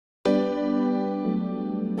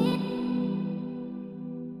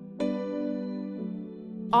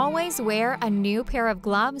Always wear a new pair of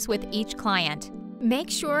gloves with each client. Make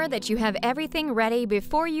sure that you have everything ready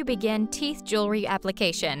before you begin teeth jewelry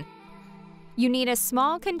application. You need a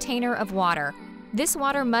small container of water. This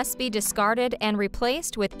water must be discarded and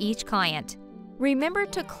replaced with each client. Remember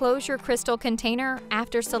to close your crystal container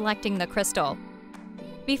after selecting the crystal.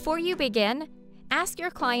 Before you begin, ask your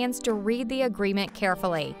clients to read the agreement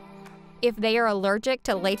carefully. If they are allergic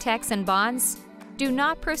to latex and bonds, do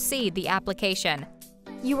not proceed the application.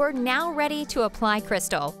 You are now ready to apply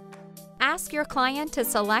crystal. Ask your client to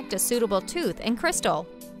select a suitable tooth and crystal.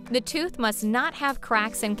 The tooth must not have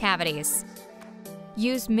cracks and cavities.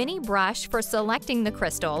 Use mini brush for selecting the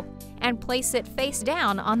crystal and place it face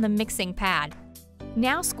down on the mixing pad.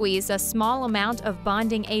 Now squeeze a small amount of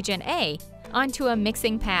bonding agent A onto a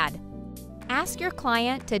mixing pad. Ask your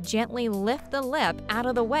client to gently lift the lip out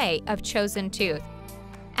of the way of chosen tooth.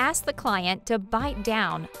 Ask the client to bite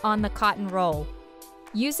down on the cotton roll,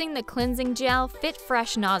 using the cleansing gel Fit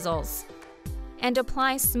Fresh nozzles, and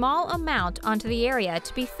apply small amount onto the area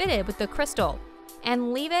to be fitted with the crystal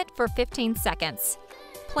and leave it for 15 seconds.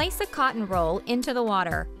 Place a cotton roll into the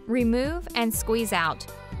water, remove and squeeze out.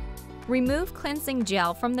 Remove cleansing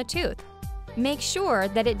gel from the tooth. Make sure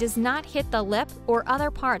that it does not hit the lip or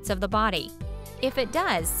other parts of the body. If it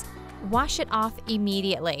does, wash it off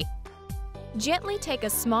immediately. Gently take a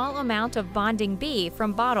small amount of bonding B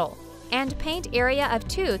from bottle and paint area of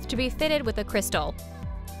tooth to be fitted with a crystal.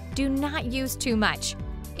 Do not use too much.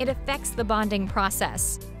 It affects the bonding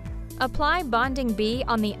process. Apply bonding B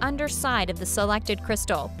on the underside of the selected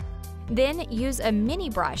crystal. Then use a mini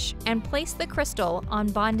brush and place the crystal on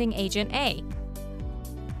bonding agent A.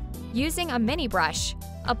 Using a mini brush,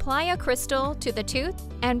 apply a crystal to the tooth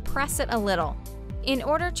and press it a little. In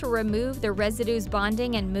order to remove the residues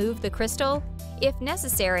bonding and move the crystal, if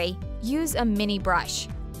necessary, use a mini brush.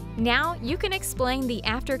 Now you can explain the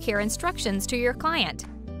aftercare instructions to your client.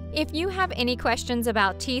 If you have any questions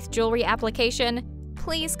about teeth jewelry application,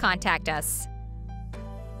 please contact us.